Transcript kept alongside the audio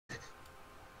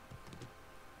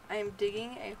I am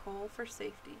digging a hole for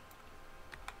safety.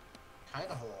 Kind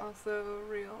of hole. Also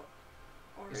real.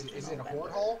 Is it a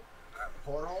horde hole?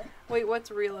 Horde hole? Wait, what's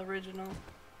real original?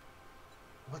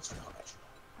 What's real original?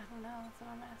 I don't know. That's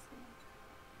what I'm asking.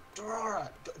 Dora.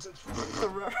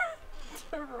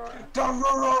 Dora.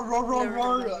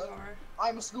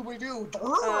 I'm a Scooby-Doo.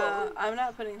 I'm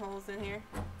not putting holes in here.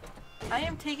 I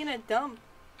am taking a dump.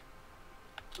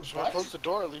 So I close the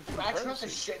door, leave you You actually have to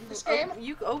shit in this game?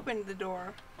 You opened the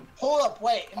door. Hold up,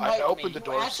 wait. I opened the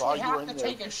door, saw you have in to there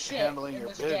take a shit handling in your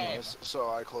this business, so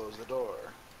I closed the door.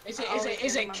 Is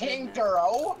it King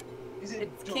Duro? It's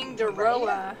King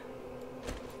Deroa.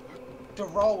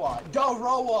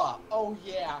 Deroa. Oh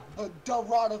yeah. The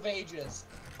Dorot of ages.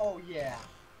 Oh yeah.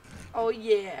 Oh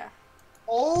yeah.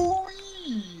 Oh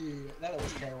yeah. That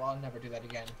was terrible. I'll never do that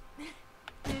again.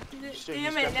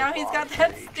 Damn it, now he's got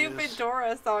that stupid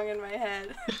Dora song in my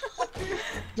head.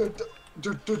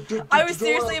 I was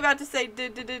seriously about to say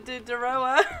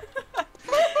Deroa.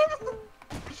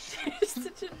 You're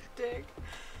such a dick.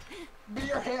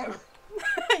 Me or him?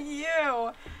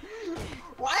 You.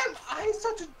 Why am I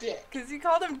such a dick? Because you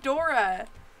called him Dora.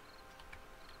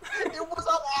 It was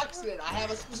on accident. I have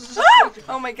a specific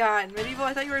Oh my god, Medieval,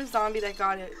 I thought you were a zombie that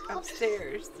got it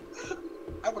upstairs.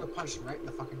 I would have punched him right in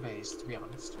the fucking face, to be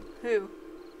honest. Who? You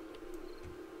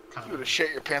would have shit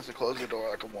your pants and closed the door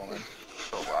like a woman.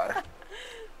 Don't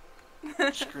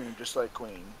lie. Scream just like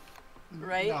Queen.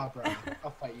 Right? Nah, bro.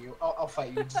 I'll fight you. I'll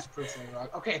fight you just to prove something wrong.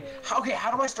 Okay, how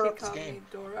do I start up this game?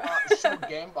 Dora. Show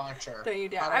game launcher. Don't you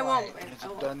dare. I won't. Is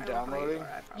it done downloading?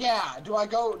 Yeah, what do I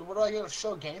go to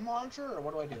show game launcher, or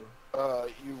what do I do?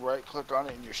 You right click on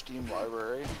it in your Steam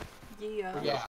library. Yeah. Yeah.